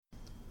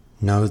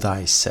Know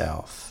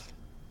thyself.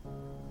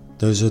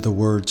 Those are the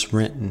words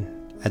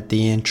written at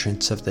the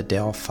entrance of the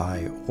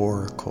Delphi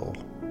Oracle.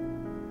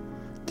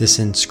 This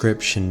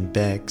inscription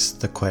begs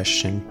the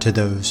question to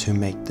those who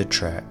make the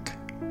trek.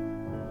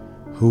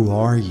 Who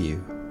are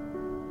you?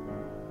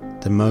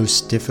 The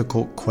most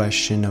difficult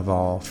question of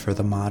all for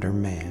the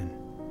modern man.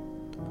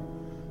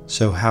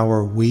 So how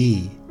are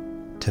we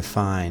to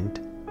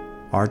find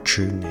our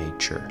true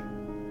nature,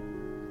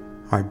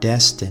 our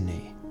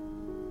destiny?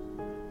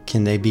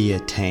 Can they be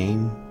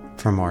attained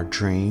from our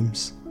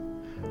dreams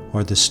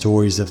or the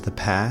stories of the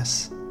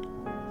past?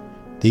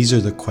 These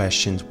are the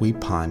questions we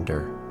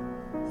ponder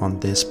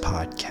on this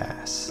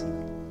podcast.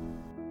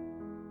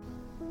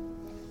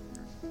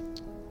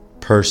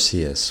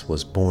 Perseus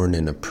was born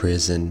in a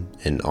prison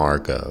in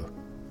Argo.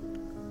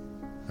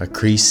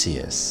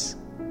 Acrisius,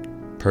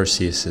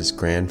 Perseus's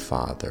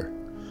grandfather,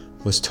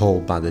 was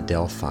told by the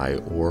Delphi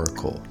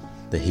Oracle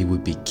that he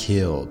would be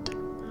killed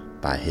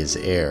by his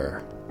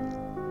heir.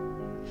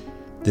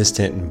 This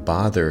didn't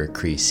bother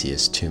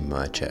Acrisius too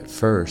much at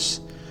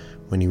first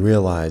when he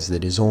realized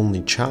that his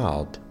only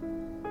child,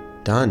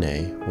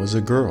 Danae, was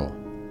a girl,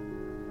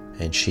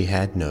 and she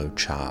had no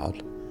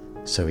child,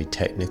 so he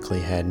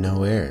technically had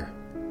no heir.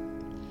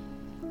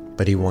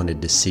 But he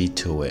wanted to see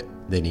to it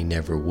that he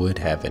never would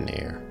have an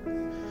heir,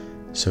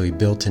 so he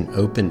built an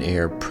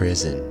open-air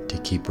prison to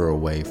keep her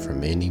away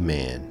from any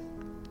man.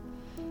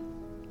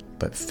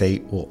 But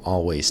fate will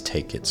always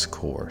take its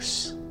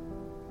course.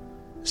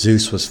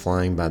 Zeus was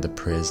flying by the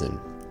prison.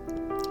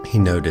 He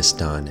noticed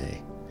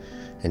Danae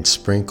and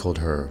sprinkled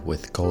her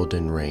with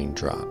golden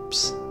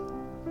raindrops.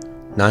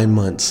 9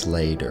 months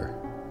later,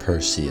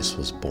 Perseus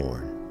was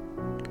born.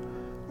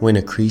 When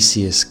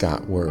Acrisius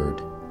got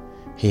word,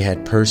 he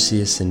had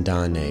Perseus and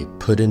Danae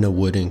put in a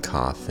wooden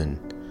coffin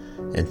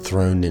and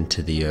thrown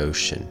into the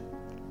ocean.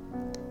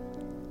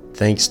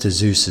 Thanks to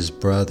Zeus's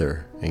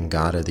brother and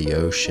god of the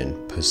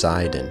ocean,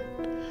 Poseidon,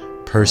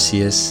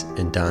 Perseus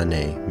and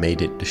Danae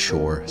made it to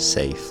shore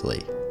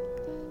safely.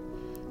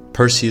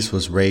 Perseus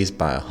was raised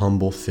by a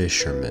humble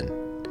fisherman,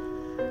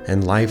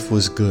 and life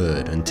was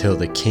good until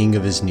the king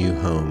of his new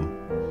home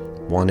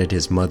wanted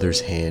his mother's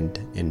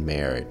hand in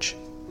marriage.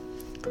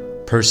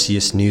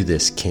 Perseus knew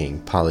this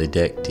king,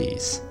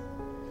 Polydectes,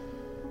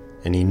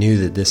 and he knew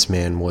that this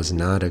man was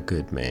not a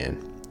good man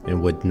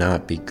and would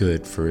not be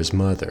good for his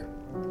mother.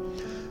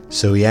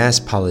 So he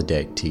asked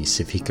Polydectes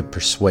if he could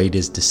persuade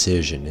his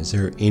decision. Is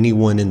there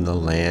anyone in the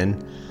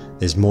land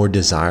that is more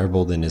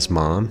desirable than his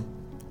mom?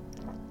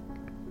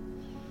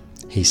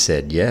 He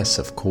said, yes,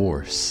 of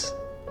course.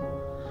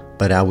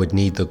 But I would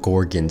need the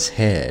Gorgon's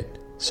head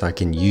so I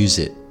can use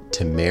it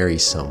to marry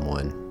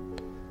someone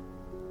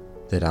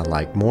that I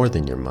like more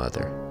than your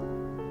mother.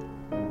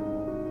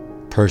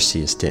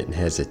 Perseus didn't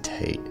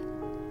hesitate.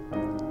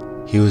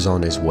 He was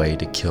on his way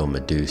to kill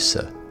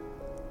Medusa,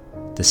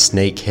 the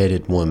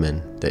snake-headed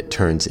woman that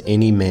turns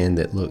any man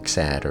that looks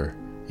at her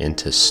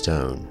into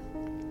stone.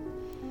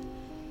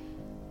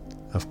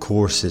 Of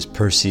course, as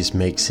Perseus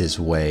makes his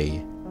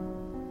way,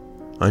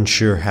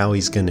 unsure how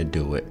he's going to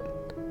do it,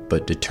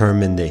 but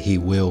determined that he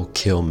will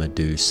kill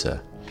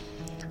Medusa,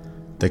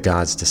 the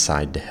gods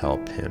decide to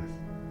help him.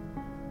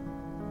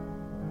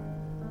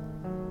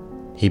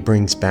 He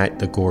brings back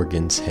the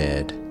Gorgon's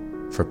head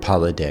for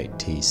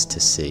Polydectes to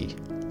see.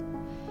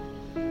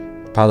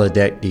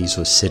 Polydectes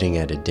was sitting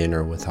at a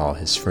dinner with all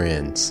his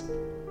friends,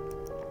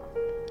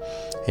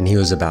 and he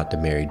was about to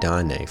marry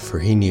Danae, for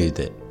he knew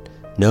that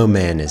no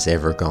man has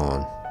ever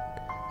gone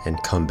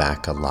and come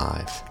back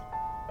alive.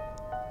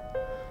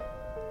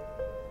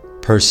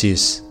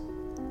 Perseus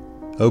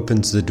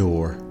opens the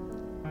door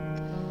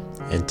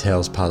and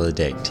tells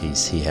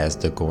Polydectes he has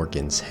the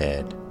Gorgon's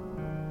head.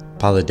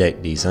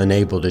 Polydectes,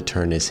 unable to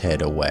turn his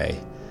head away,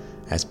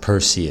 as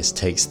Perseus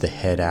takes the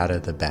head out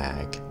of the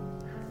bag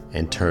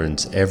and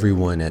turns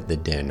everyone at the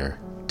dinner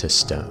to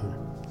stone.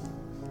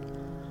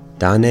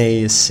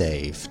 Danae is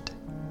saved.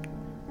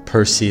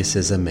 Perseus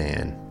is a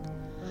man,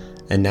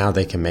 and now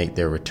they can make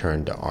their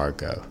return to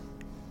Argo.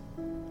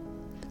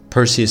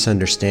 Perseus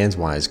understands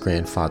why his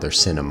grandfather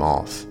sent him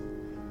off.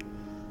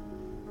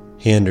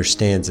 He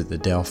understands that the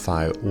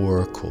Delphi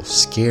Oracle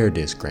scared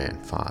his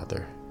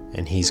grandfather,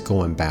 and he's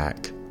going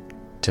back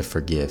to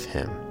forgive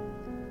him.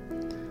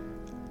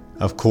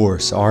 Of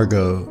course,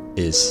 Argo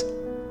is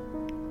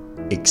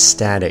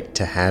ecstatic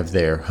to have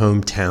their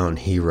hometown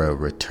hero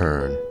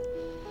return.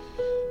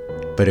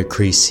 But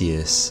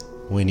Acrisius,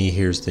 when he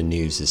hears the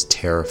news, is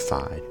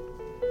terrified.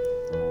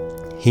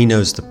 He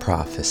knows the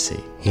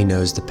prophecy. He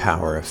knows the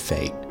power of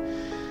fate.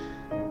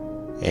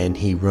 And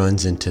he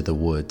runs into the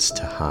woods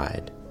to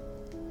hide.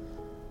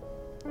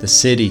 The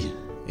city,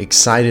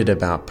 excited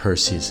about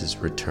Perseus'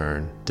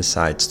 return,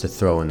 decides to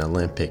throw an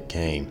Olympic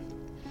game.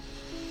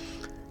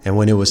 And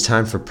when it was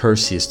time for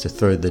Perseus to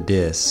throw the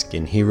disc,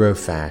 in hero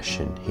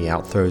fashion, he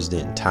outthrows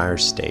the entire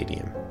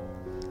stadium.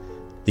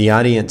 The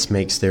audience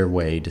makes their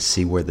way to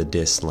see where the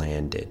disc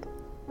landed.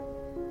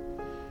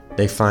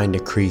 They find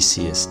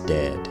Acrisius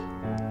dead,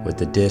 with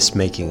the disc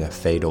making a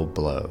fatal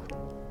blow.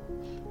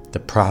 The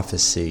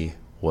prophecy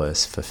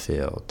was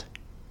fulfilled.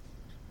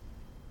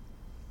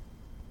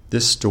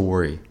 This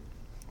story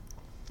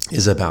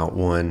is about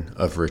one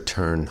of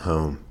return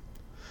home.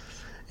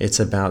 It's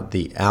about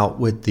the out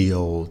with the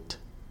old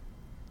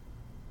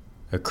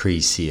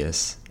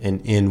Acrisius and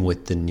in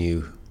with the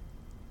new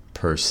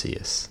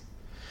Perseus.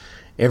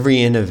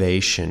 Every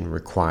innovation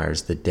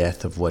requires the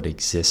death of what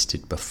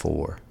existed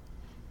before.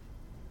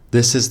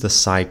 This is the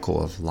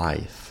cycle of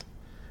life.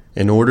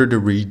 In order to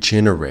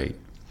regenerate,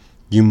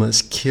 you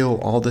must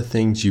kill all the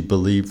things you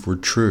believed were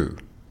true.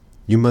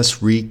 You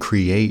must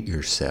recreate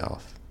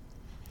yourself.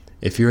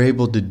 If you're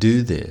able to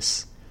do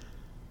this,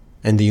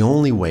 and the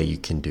only way you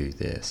can do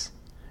this,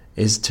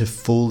 is to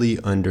fully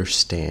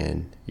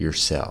understand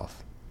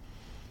yourself,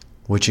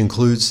 which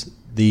includes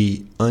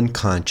the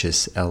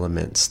unconscious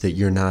elements that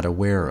you're not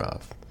aware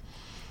of.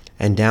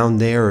 And down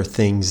there are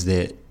things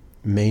that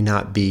may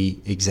not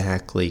be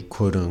exactly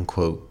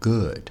quote-unquote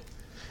good.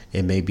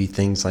 It may be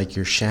things like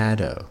your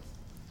shadow.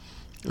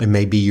 It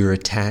may be your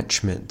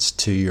attachments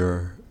to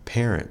your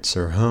parents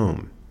or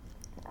home.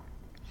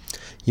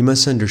 You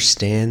must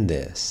understand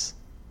this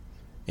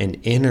and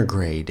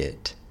integrate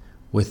it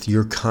with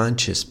your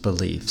conscious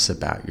beliefs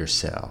about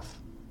yourself.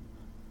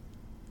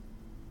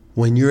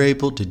 When you're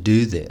able to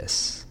do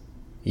this,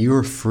 you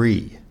are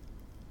free.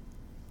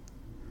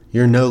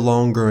 You're no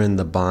longer in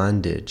the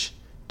bondage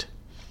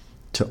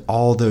to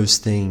all those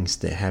things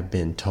that have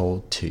been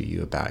told to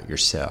you about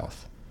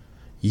yourself.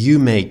 You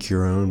make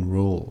your own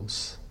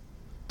rules.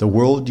 The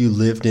world you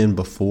lived in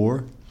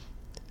before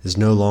is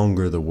no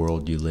longer the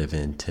world you live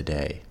in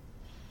today.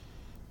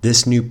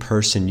 This new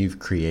person you've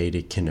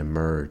created can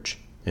emerge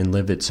and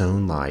live its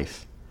own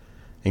life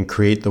and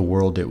create the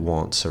world it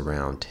wants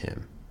around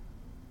him.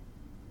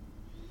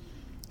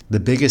 The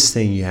biggest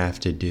thing you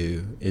have to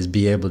do is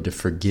be able to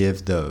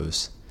forgive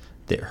those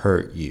that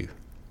hurt you.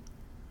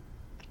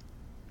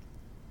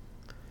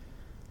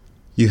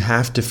 You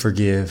have to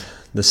forgive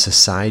the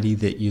society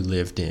that you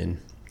lived in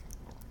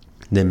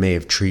that may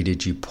have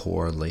treated you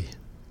poorly,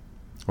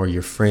 or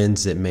your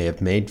friends that may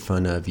have made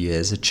fun of you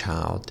as a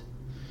child,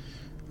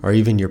 or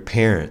even your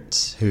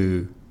parents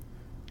who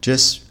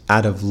just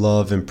out of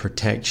love and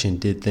protection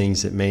did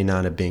things that may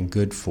not have been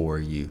good for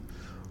you,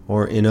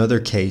 or in other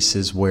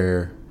cases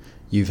where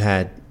you've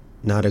had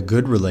not a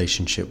good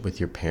relationship with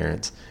your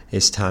parents,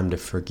 it's time to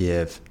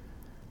forgive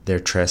their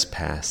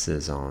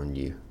trespasses on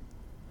you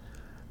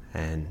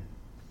and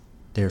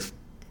the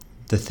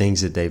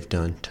things that they've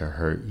done to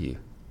hurt you.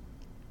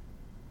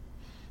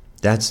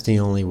 That's the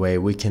only way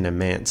we can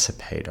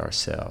emancipate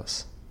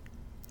ourselves.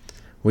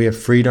 We have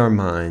freed our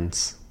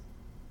minds,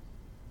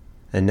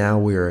 and now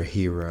we are a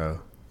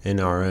hero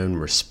in our own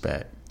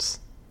respects.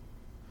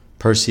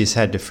 Perseus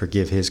had to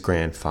forgive his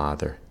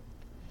grandfather,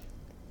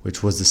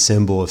 which was the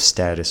symbol of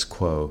status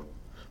quo,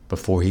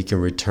 before he can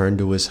return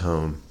to his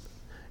home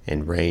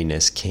and reign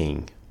as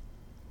king.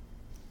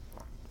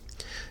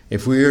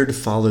 If we are to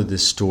follow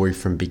this story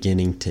from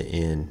beginning to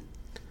end,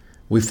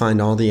 we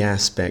find all the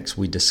aspects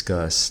we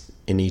discussed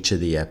in each of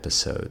the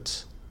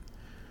episodes.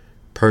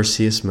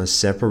 Perseus must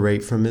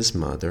separate from his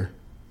mother.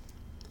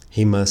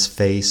 He must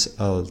face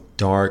a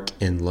dark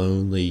and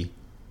lonely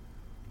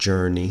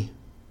journey.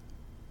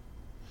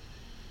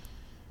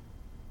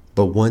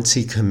 But once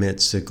he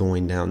commits to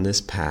going down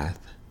this path,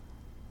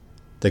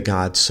 the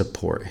gods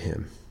support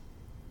him.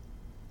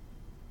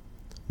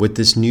 With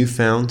this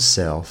newfound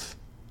self,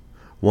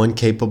 one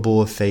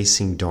capable of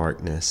facing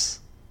darkness,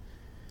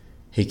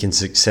 he can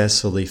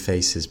successfully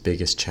face his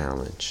biggest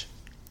challenge,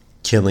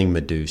 killing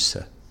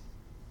Medusa.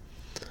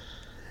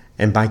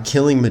 And by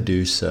killing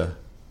Medusa,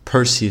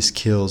 Perseus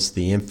kills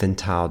the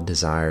infantile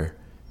desire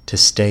to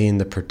stay in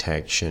the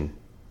protection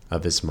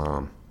of his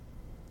mom.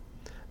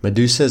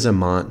 Medusa is a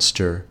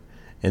monster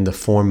in the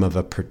form of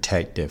a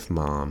protective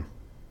mom,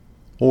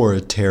 or a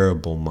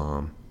terrible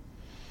mom.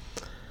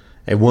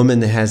 A woman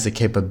that has the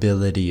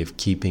capability of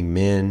keeping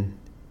men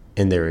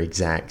in their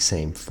exact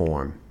same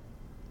form.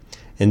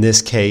 In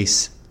this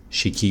case,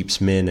 she keeps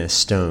men as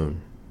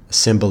stone, a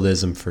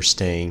symbolism for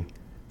staying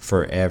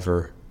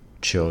forever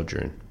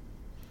children.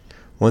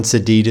 Once the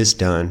deed is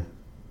done,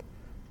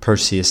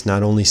 Perseus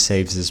not only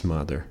saves his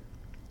mother,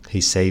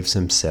 he saves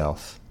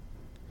himself,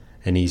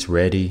 and he's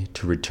ready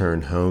to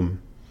return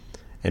home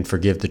and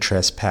forgive the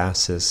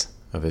trespasses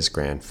of his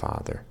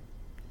grandfather.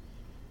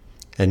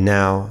 And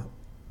now,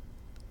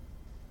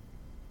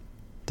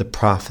 the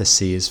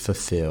prophecy is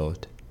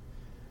fulfilled.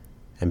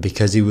 And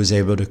because he was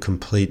able to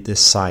complete this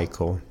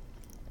cycle,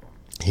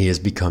 he has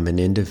become an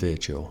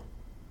individual.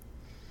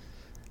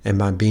 And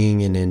by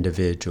being an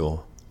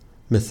individual,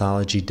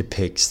 mythology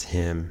depicts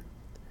him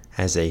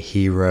as a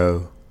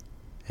hero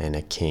and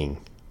a king.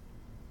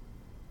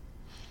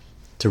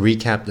 To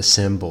recap the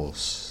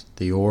symbols,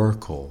 the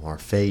oracle, our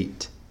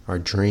fate, our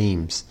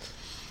dreams,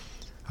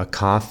 a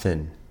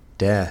coffin,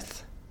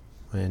 death,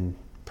 when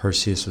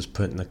Perseus was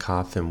put in the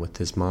coffin with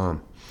his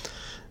mom.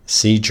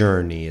 Sea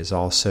journey is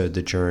also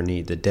the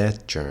journey, the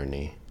death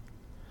journey.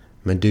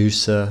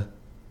 Medusa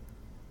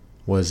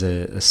was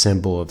a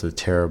symbol of the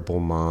terrible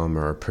mom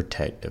or a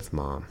protective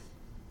mom.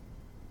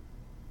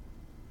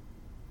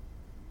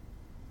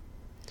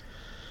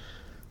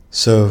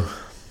 So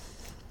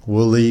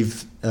we'll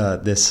leave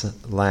this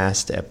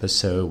last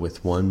episode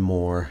with one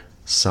more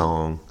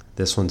song.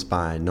 This one's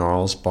by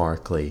Gnarls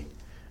Barkley,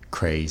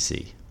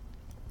 Crazy.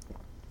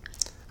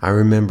 I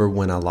remember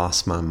when I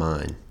lost my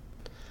mind.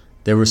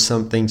 There was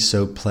something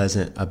so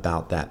pleasant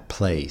about that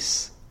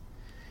place.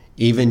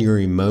 Even your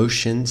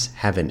emotions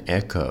have an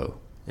echo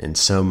in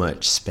so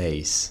much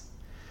space.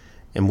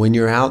 And when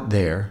you're out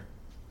there,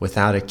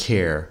 without a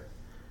care,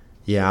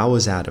 yeah, I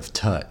was out of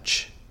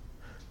touch.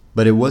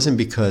 But it wasn't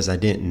because I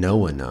didn't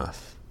know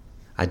enough.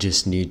 I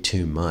just knew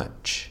too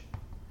much.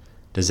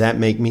 Does that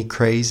make me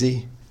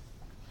crazy?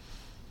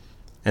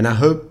 And I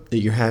hope that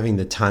you're having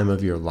the time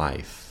of your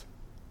life.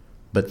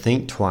 But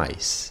think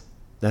twice.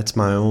 That's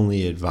my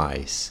only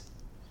advice.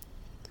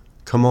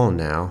 Come on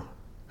now.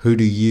 Who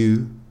do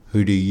you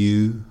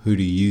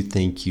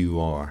think you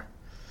are?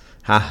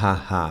 Ha ha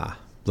ha.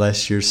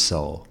 Bless your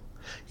soul.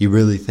 You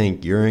really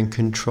think you're in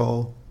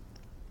control?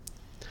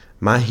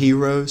 My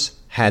heroes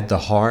had the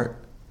heart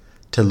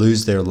to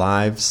lose their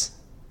lives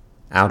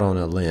out on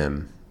a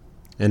limb.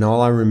 And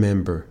all I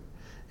remember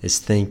is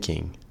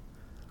thinking,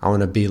 I want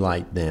to be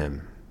like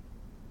them.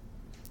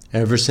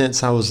 Ever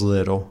since I was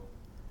little,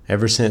 it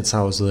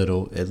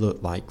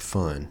looked like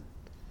fun.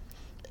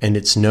 And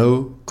it's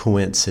no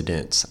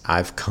coincidence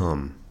I've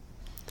come,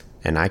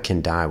 and I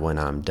can die when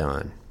I'm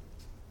done.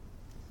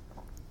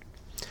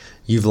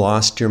 You've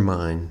lost your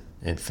mind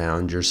and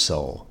found your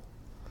soul.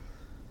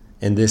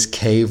 In this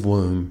cave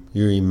womb,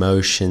 your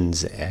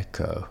emotions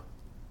echo.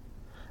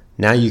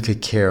 Now you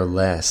could care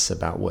less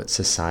about what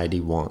society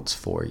wants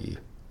for you.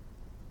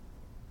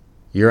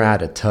 You're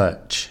out of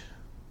touch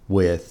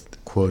with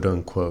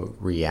quote-unquote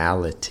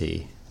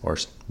reality, or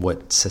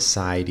what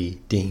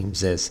society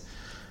deems as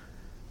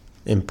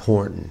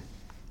important.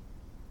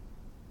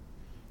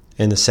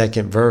 In the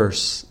second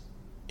verse,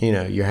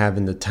 you're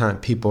having the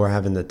time, people are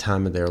having the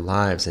time of their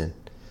lives, and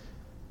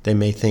they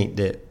may think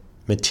that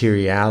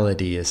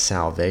materiality is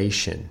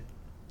salvation.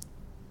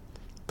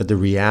 But the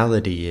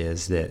reality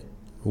is that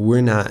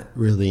we're not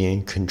really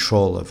in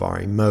control of our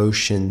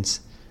emotions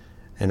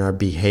and our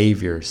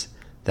behaviors.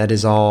 That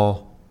is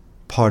all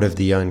part of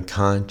the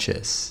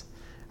unconscious,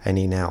 and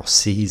he now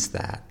sees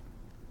that.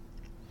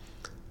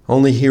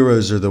 Only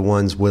heroes are the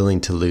ones willing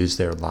to lose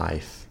their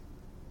life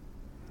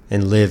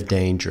and live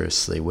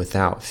dangerously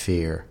without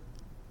fear.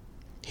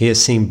 He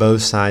has seen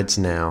both sides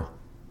now,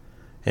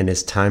 and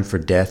it's time for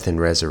death and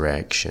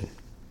resurrection.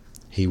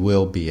 He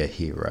will be a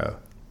hero.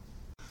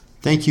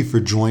 Thank you for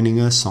joining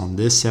us on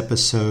this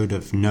episode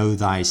of Know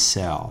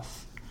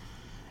Thyself.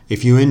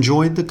 If you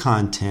enjoyed the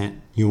content,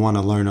 you want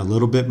to learn a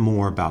little bit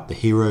more about the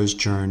hero's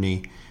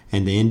journey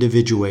and the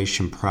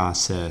individuation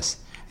process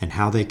and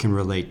how they can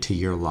relate to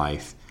your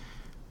life,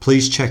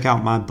 please check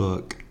out my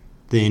book,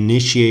 The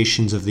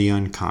Initiations of the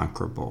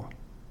Unconquerable.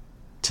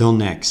 Till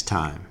next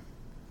time.